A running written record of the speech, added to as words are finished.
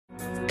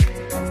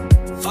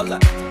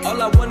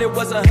All I wanted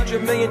was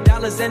 $100 million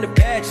and a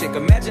bad chick.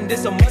 Imagine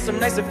this a month, some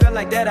nights it felt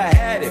like that I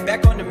had it.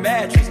 Back on the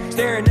mattress,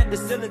 staring at the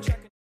ceiling.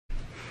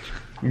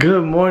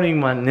 Good morning,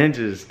 my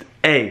ninjas.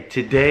 Hey,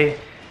 today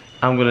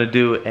I'm gonna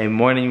do a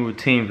morning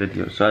routine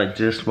video. So I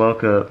just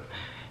woke up.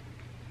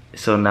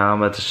 So now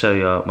I'm about to show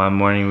y'all my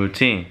morning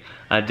routine.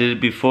 I did it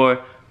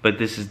before, but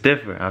this is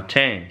different. I've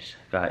changed.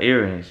 Got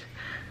earrings.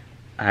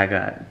 I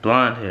got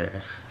blonde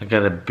hair. I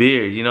got a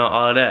beard, you know,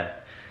 all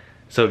that.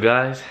 So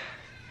guys,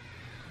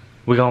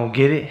 we're gonna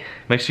get it.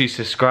 Make sure you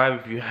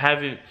subscribe if you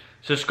haven't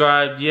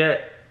subscribed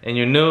yet and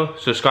you're new.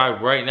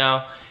 Subscribe right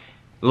now.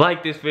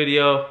 Like this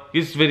video.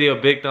 Give this video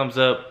a big thumbs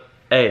up.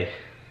 Hey,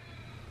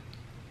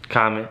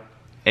 comment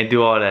and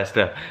do all that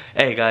stuff.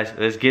 Hey guys,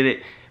 let's get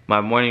it.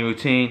 My morning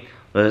routine.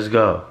 Let's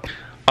go.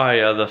 Alright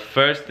y'all, the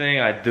first thing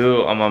I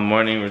do on my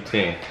morning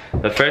routine,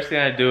 the first thing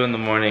I do in the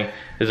morning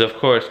is of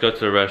course go to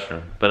the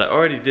restroom. But I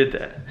already did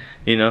that,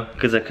 you know,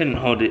 because I couldn't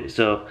hold it,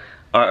 so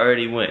I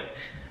already went.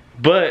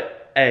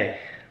 But hey,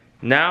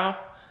 now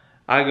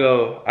I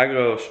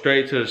go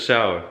straight to the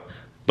shower.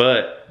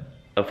 But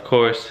of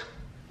course,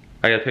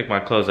 I gotta pick my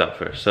clothes out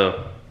first.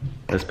 So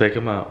let's pick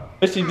them out.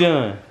 What's she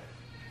doing?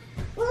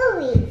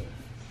 Movie.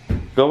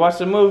 Go watch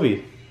the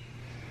movie.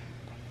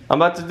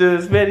 I'm about to do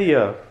this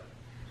video.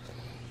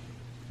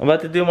 I'm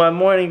about to do my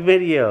morning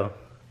video.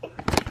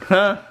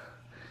 Huh?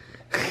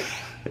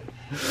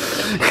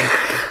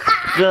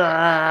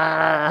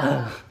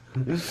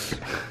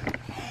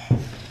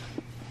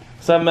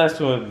 Stop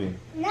messing with me.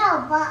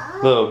 No,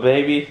 but Little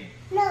baby.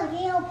 no,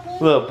 little boy.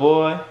 Little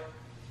boy.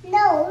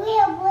 No,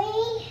 little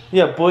boy.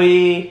 Yeah,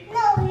 boy.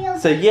 No, little.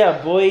 Say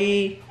yeah,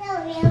 boy.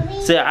 No, little boy.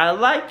 Say I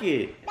like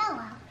it.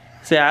 No,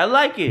 Say I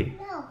like it.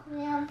 no,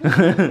 little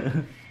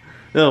boy.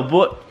 Little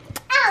boy.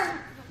 Ow.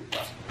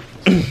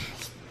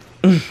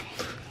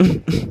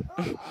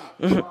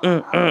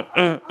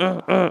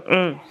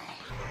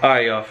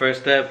 Alright y'all,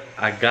 first step,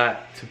 I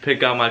got to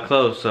pick out my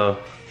clothes, so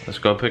let's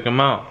go pick them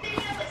out.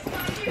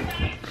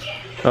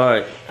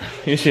 Alright,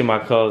 you see my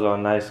clothes all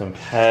nice and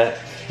packed,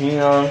 you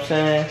know what I'm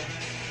saying?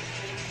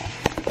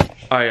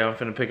 Alright y'all, I'm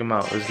finna pick them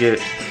out, let's get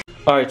it.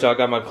 Alright y'all,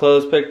 got my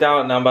clothes picked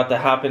out and I'm about to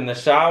hop in the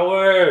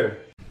shower.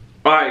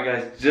 Alright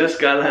guys,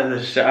 just got out of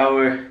the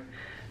shower.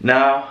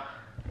 Now,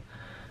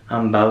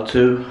 I'm about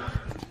to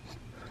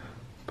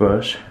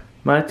brush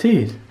my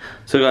teeth.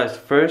 So guys,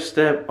 first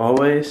step I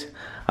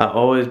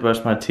always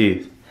brush my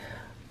teeth.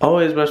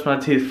 Always brush my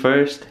teeth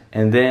first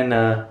and then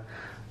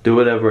do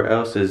whatever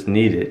else is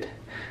needed.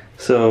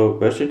 So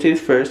brush your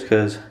teeth first,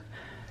 because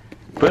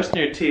brushing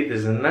your teeth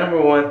is the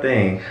 #1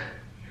 thing,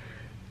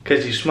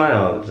 because you smile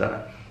all the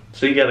time.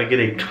 So you gotta get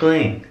it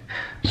clean.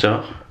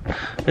 So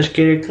let's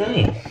get it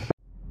clean.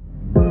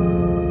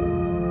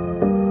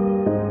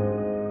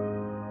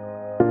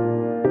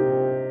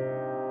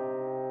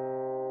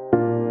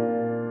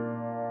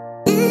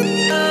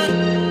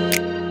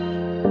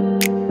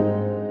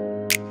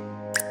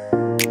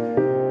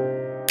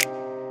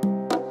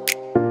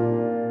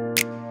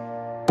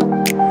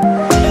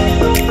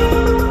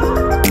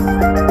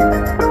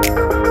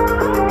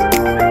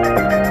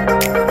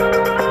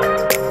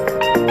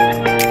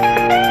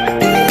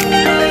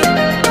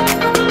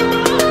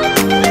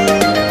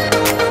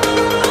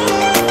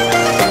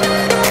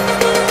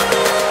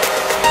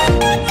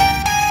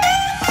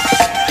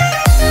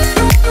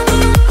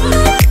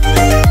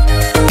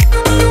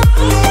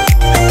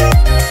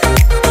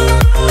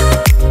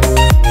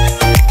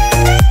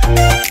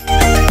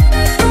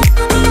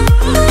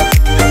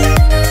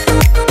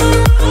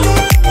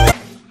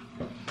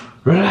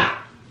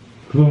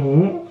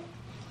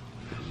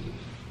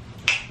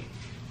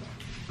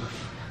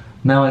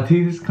 Now my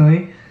teeth is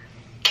clean.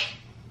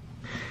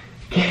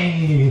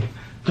 Gang,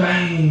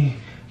 gang,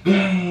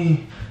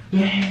 gang,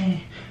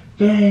 gang,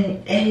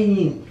 gang, hey.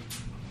 You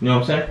know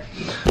what I'm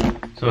saying?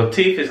 So my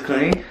teeth is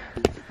clean.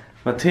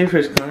 My teeth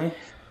is clean.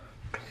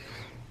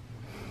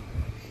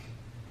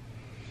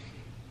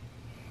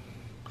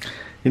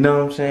 You know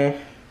what I'm saying?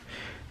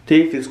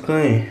 Teeth is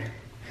clean.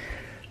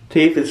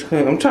 Teeth is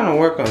clean. I'm trying to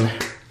work on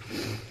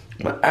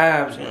my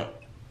abs.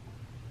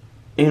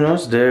 You know,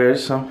 it's there.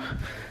 It's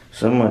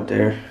somewhat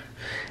there.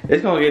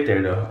 It's gonna get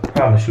there though.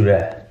 Promise you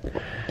that.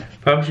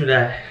 Promise you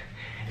that.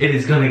 It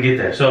is gonna get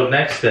there. So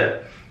next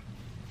step.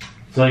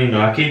 So you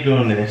know, I keep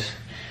doing this.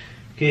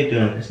 Keep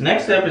doing this.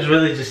 Next step is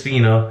really just,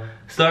 you know,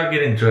 start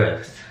getting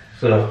dressed.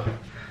 So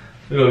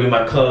we're gonna get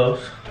my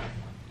clothes.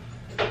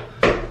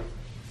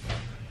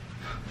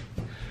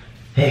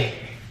 Hey.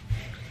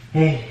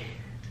 Hey.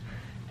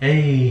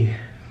 Hey.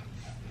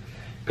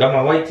 Got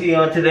my white tee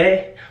on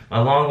today.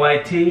 My long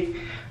white tee.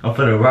 I'm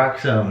finna rock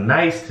something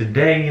nice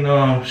today, you know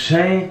what I'm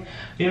saying?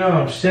 You know what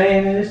I'm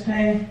saying in this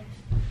thing?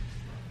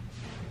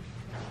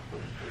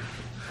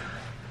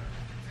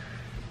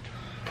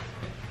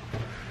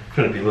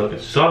 Finna be looking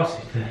saucy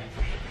today.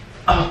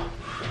 Oh.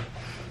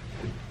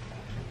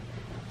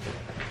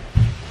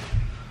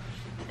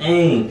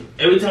 Dang,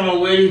 every time I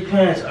wear these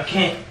pants, I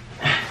can't.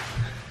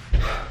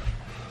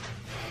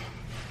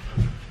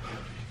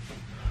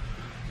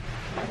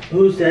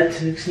 Who's that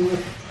texting me?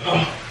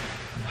 Oh.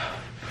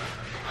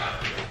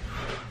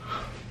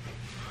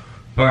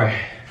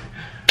 Alright.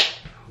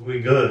 We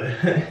good.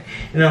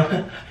 You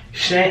know,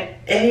 Shane,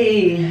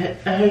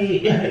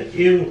 hey,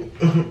 you,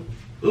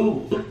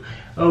 ooh,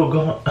 oh, go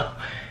on.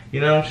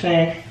 You know what I'm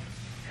saying?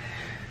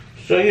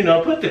 So, you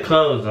know, put the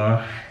clothes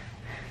on.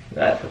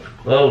 Gotta put the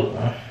clothes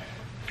on.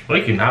 Well,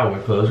 you can not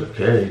wear clothes, who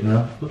cares, you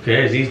know? Who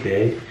cares these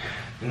days?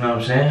 You know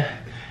what I'm saying?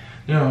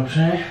 You know what I'm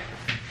saying?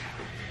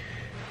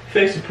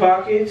 Fix the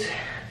pockets.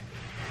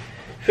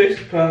 Fix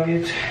the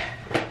pockets.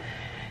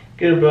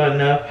 Get a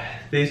button up.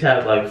 These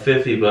have like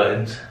 50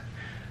 buttons.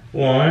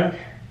 1,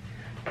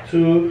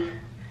 2,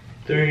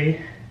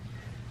 3,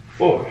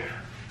 4.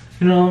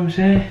 You know what I'm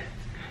saying?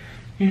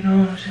 You know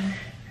what I'm saying?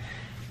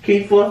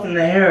 Keep fluffing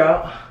the hair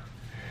out.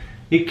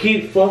 You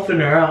keep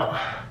fluffing her out.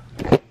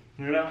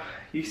 You know?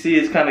 You see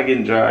it's kind of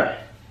getting dry.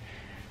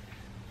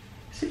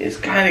 See, it's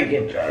kind of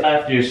getting dry.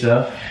 After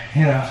yourself,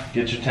 you know,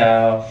 get your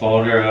towel,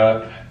 fold her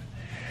up.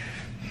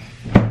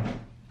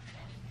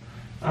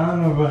 I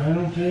don't know about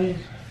him, please.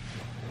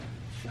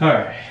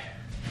 Alright.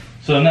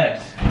 So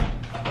next,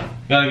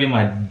 gotta get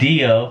my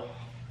Dio.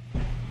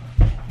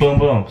 Boom,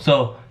 boom.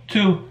 So,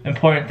 2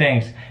 important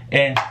things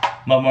in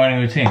my morning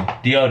routine.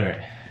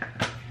 Deodorant.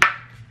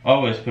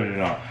 Always put it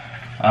on.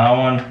 I don't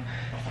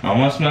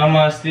want to smell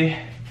musty.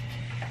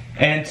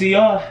 And to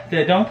y'all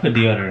that don't put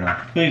deodorant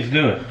on, please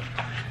do it.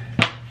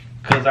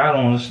 Cause I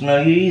don't want to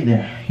smell you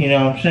either. You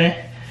know what I'm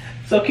saying?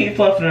 So keep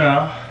fluffing it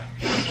out.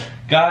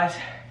 Guys,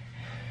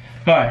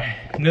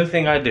 alright, new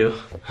thing I do.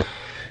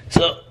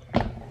 So,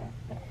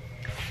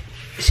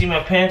 see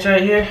my pants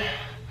right here?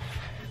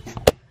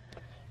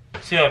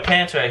 See my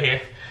pants right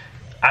here?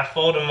 I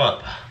fold them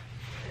up.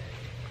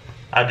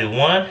 I do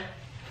 1,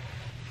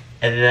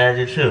 and then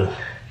I do 2.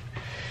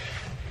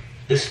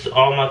 This is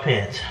all my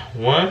pants.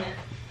 1,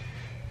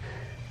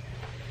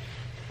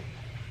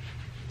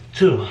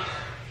 2.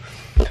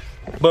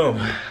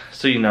 Boom.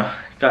 So you know,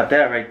 got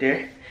that right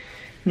there.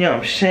 You know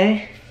what I'm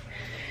saying?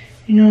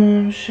 You know what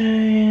I'm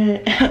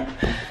saying?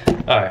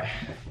 Alright.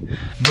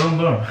 Boom,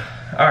 boom.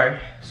 Alright.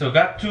 So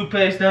got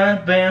toothpaste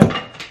done. Bam.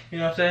 You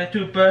know what I'm saying?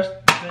 Toothbrush.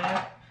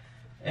 Bam.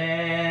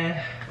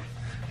 And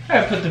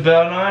I put the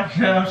belt on.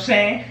 You know what I'm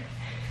saying?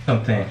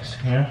 Some things,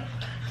 you know?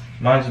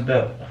 Mine's a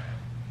belt.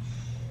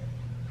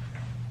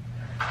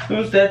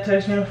 Who's that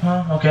texting me?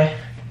 Huh? Okay.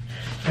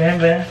 Bam,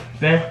 bam,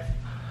 bam,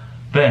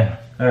 bam.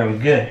 Alright, we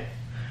good.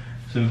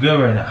 So we're good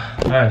right now.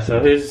 Alright, so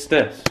here's the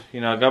steps.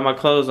 You know, I got my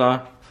clothes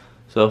on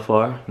so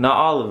far. Not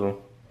all of them.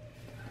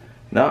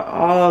 Not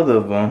all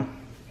of them.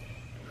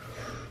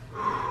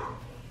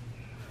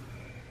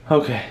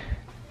 Okay.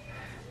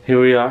 Here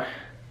we are.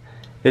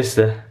 It's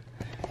the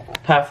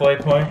halfway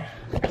point.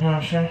 You know what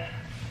I'm saying?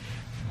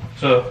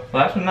 So,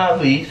 last but not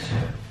least,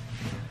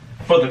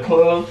 for the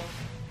clothes,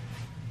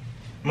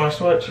 my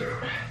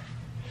sweatshirt.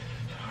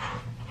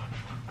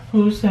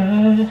 Who's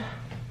that?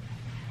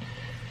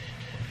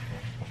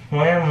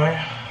 Where am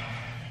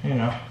I? You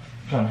know,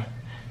 gonna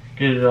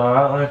get it all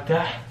out like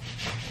that.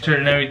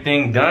 Turn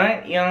everything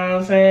done, you know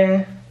what I'm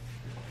saying?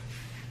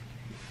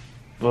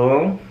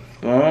 Boom,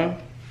 boom.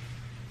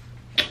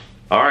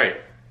 Alright.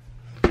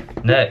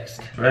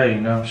 Next. Right,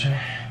 you know what I'm saying?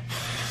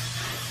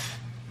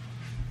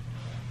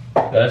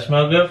 Gotta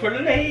smell good for the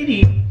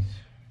ladies.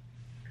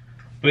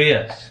 But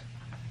yes.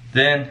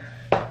 Then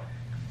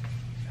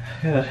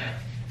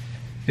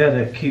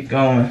gotta keep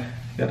going.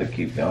 Gotta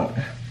keep going.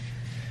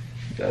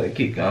 Gotta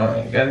keep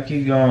going. Gotta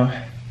keep going.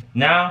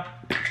 Now,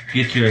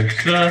 get your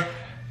stuff,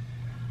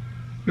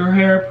 your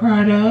hair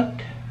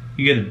product.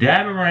 You get a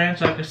dab of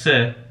ranch, like I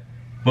said.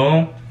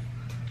 Boom.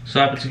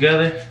 Slap it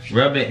together.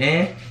 Rub it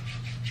in.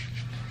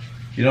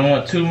 You don't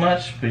want too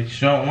much, but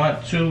you don't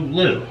want too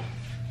little.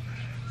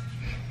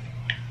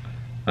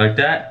 Like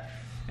that.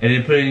 And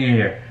then put it in your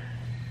hair.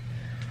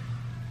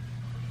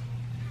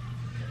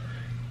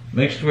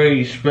 Make sure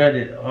you spread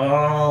it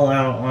all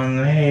out on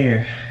the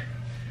hair.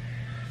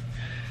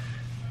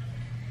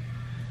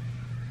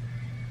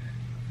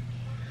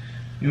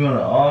 You want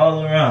it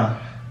all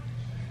around.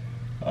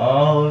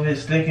 All of it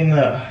sticking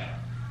up.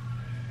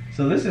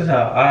 So this is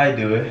how I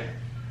do it.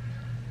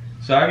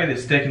 So I get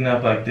it sticking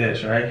up like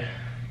this, right?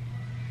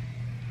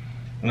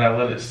 And I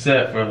let it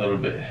set for a little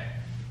bit.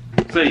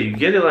 So you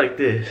get it like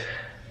this.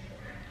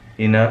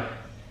 You know?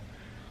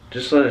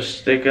 Just let it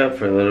stick up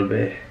for a little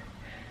bit.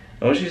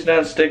 And when she's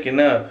done sticking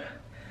up,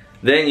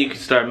 then you can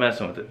start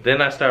messing with it.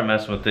 Then I start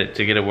messing with it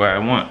to get it where I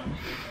want.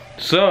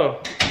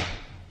 So,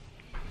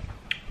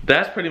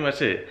 that's pretty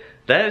much it.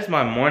 That is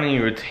my morning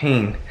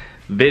routine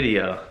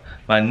video.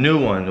 My new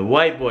one, the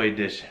white boy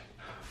edition.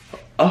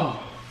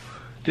 Oh,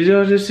 did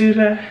y'all just see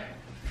that?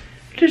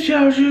 Did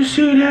y'all just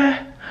see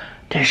that?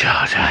 Did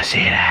y'all just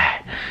see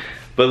that?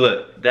 But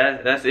look,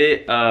 that's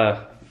it.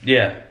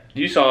 Yeah,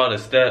 you saw all the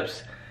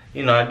steps.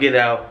 You know, I get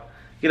out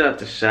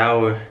the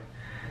shower,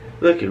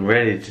 looking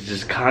ready to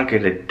just conquer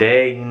the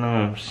day, you know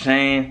what I'm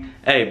saying?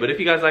 Hey, but if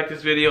you guys like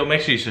this video,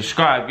 make sure you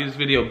subscribe. Give this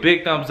video a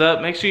big thumbs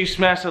up. Make sure you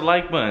smash the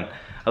like button.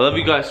 I love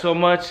you guys so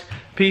much.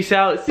 Peace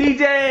out.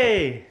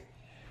 CJ!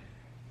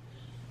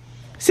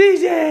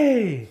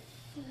 CJ!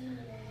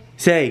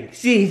 Say,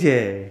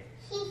 CJ!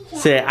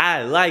 Say,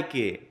 I like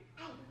it.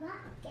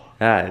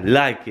 I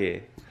like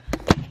it.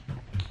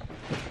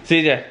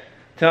 CJ,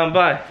 tell him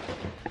bye.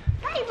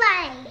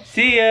 Bye-bye.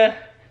 See ya.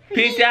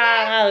 Peace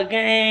out,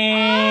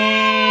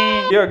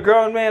 gang. You're a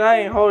grown man.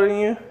 I ain't holding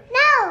you.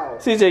 No.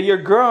 CJ,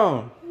 you're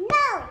grown.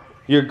 No.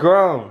 You're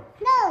grown.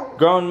 No.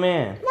 Grown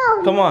man.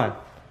 No. Come on.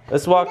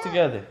 Let's walk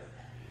together.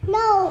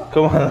 No.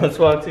 Come on, let's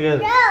walk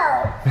together.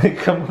 No.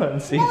 Come on,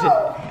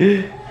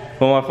 CJ.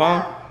 Want my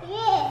phone?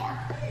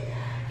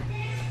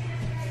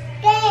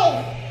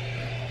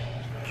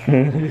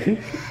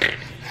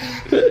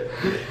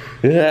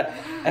 Yeah.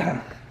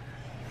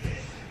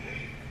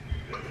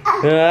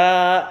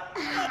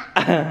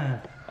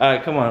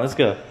 Alright, come on, let's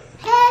go.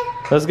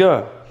 Let's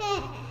go.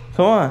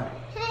 Come on.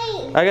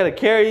 Hey. I gotta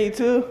carry you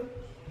too.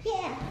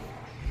 Yeah.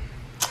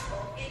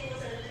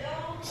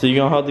 So you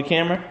gonna hold the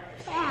camera?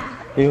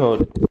 Yeah. You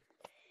hold it.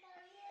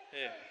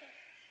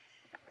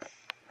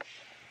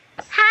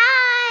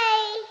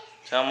 Hi.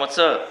 Tell him what's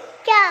up.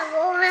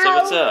 Yeah. So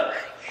what's up?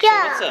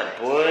 Yeah. What's up,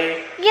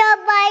 boy? Yeah,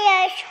 by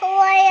a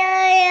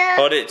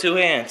toy. Hold it, 2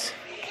 hands.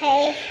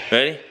 Okay.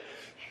 Ready?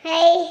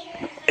 Hey.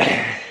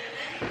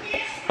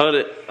 Hold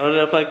it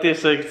up like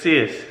this so you can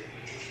see us.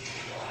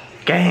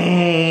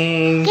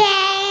 Gang.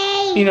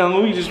 Yay. You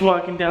know, we just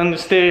walking down the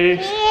stairs,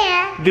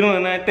 Yeah.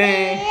 doing our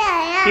thing.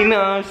 You know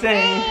what I'm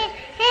saying?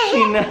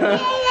 You know,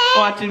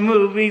 watching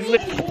movies. Who's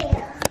the little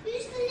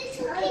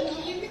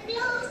piggy in the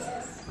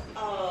glasses?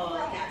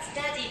 Oh, that's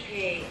Daddy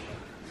Pig.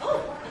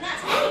 Oh, and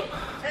that's me.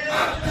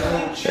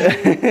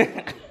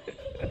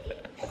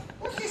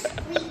 What's a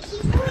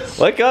squeaky voice?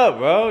 Wake up,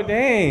 bro.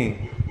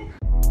 Dang.